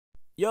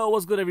Yo,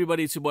 what's good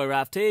everybody, it's your boy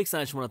Rafftakes,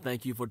 and I just want to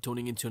thank you for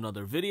tuning into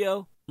another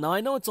video. Now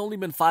I know it's only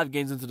been 5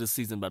 games into the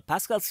season, but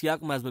PASCAL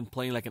SIAKAM has been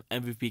playing like an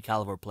MVP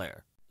caliber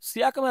player.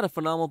 SIAKAM had a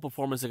phenomenal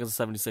performance against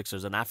the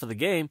 76ers, and after the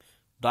game,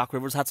 Doc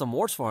Rivers had some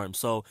words for him,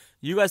 so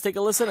you guys take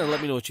a listen and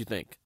let me know what you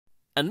think.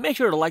 And make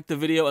sure to like the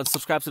video and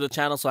subscribe to the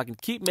channel so I can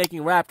keep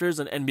making Raptors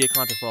and NBA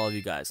content for all of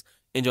you guys.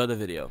 Enjoy the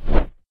video.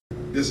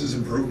 This is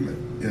improvement,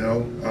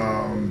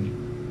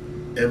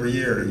 every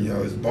year,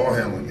 his ball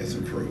handling has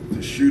improved,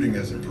 his shooting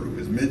has improved,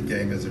 his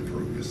mid-game has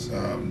improved, his,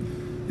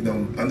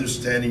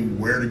 understanding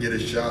where to get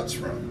his shots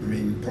from. I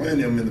mean, playing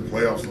him in the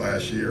playoffs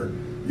last year,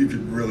 you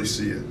could really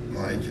see it.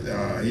 Like,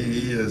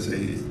 he is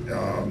a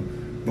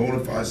bona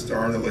fide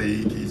star in the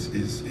league.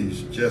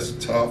 He's just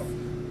tough,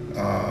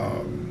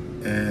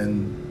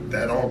 and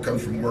that all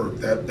comes from work.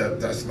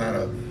 That's not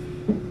a,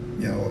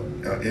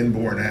 an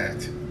inborn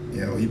act.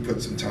 He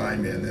put some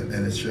time in,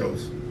 and it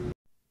shows.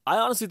 I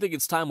honestly think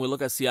it's time we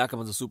look at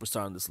Siakam as a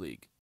superstar in this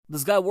league.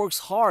 This guy works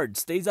hard,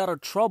 stays out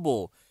of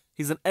trouble.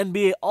 He's an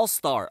NBA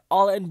All-Star,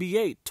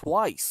 All-NBA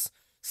twice,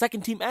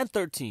 second team and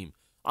third team.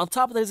 On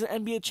top of that, he's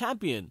an NBA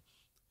champion.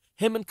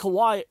 Him and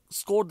Kawhi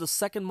scored the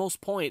second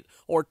most point,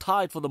 or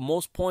tied for the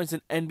most points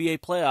in NBA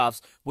playoffs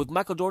with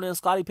Michael Jordan and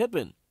Scottie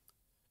Pippen.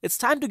 It's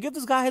time to give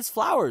this guy his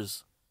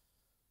flowers.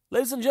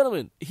 Ladies and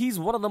gentlemen, he's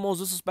one of the most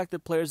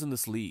disrespected players in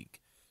this league.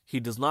 He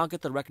does not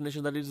get the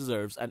recognition that he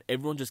deserves, and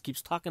everyone just keeps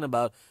talking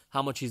about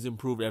how much he's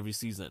improved every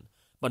season.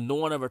 But no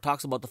one ever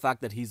talks about the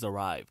fact that he's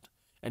arrived,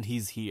 and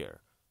he's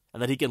here,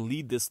 and that he can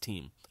lead this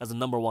team as a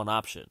 #1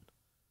 option.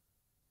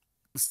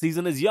 The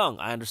season is young,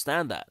 I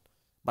understand that.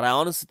 But I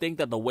honestly think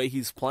that the way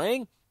he's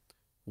playing,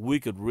 we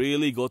could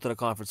really go to the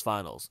conference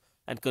finals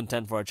and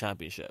contend for a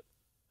championship.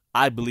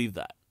 I believe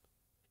that.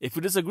 If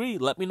you disagree,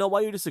 let me know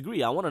why you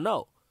disagree. I want to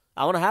know.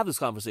 I want to have this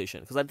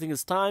conversation because I think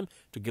it's time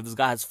to give this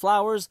guy his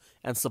flowers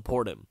and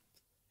support him.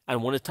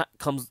 And when it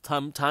comes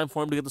time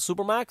for him to get the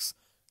Supermax,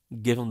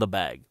 give him the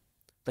bag.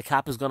 The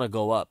cap is going to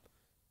go up.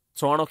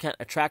 Toronto can't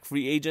attract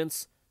free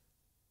agents.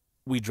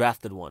 We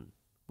drafted one.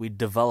 We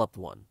developed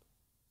one.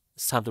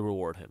 It's time to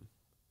reward him.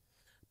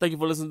 Thank you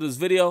for listening to this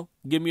video.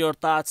 Give me your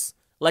thoughts.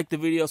 Like the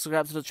video.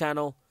 Subscribe to the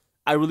channel.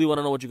 I really want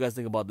to know what you guys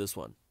think about this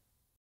one.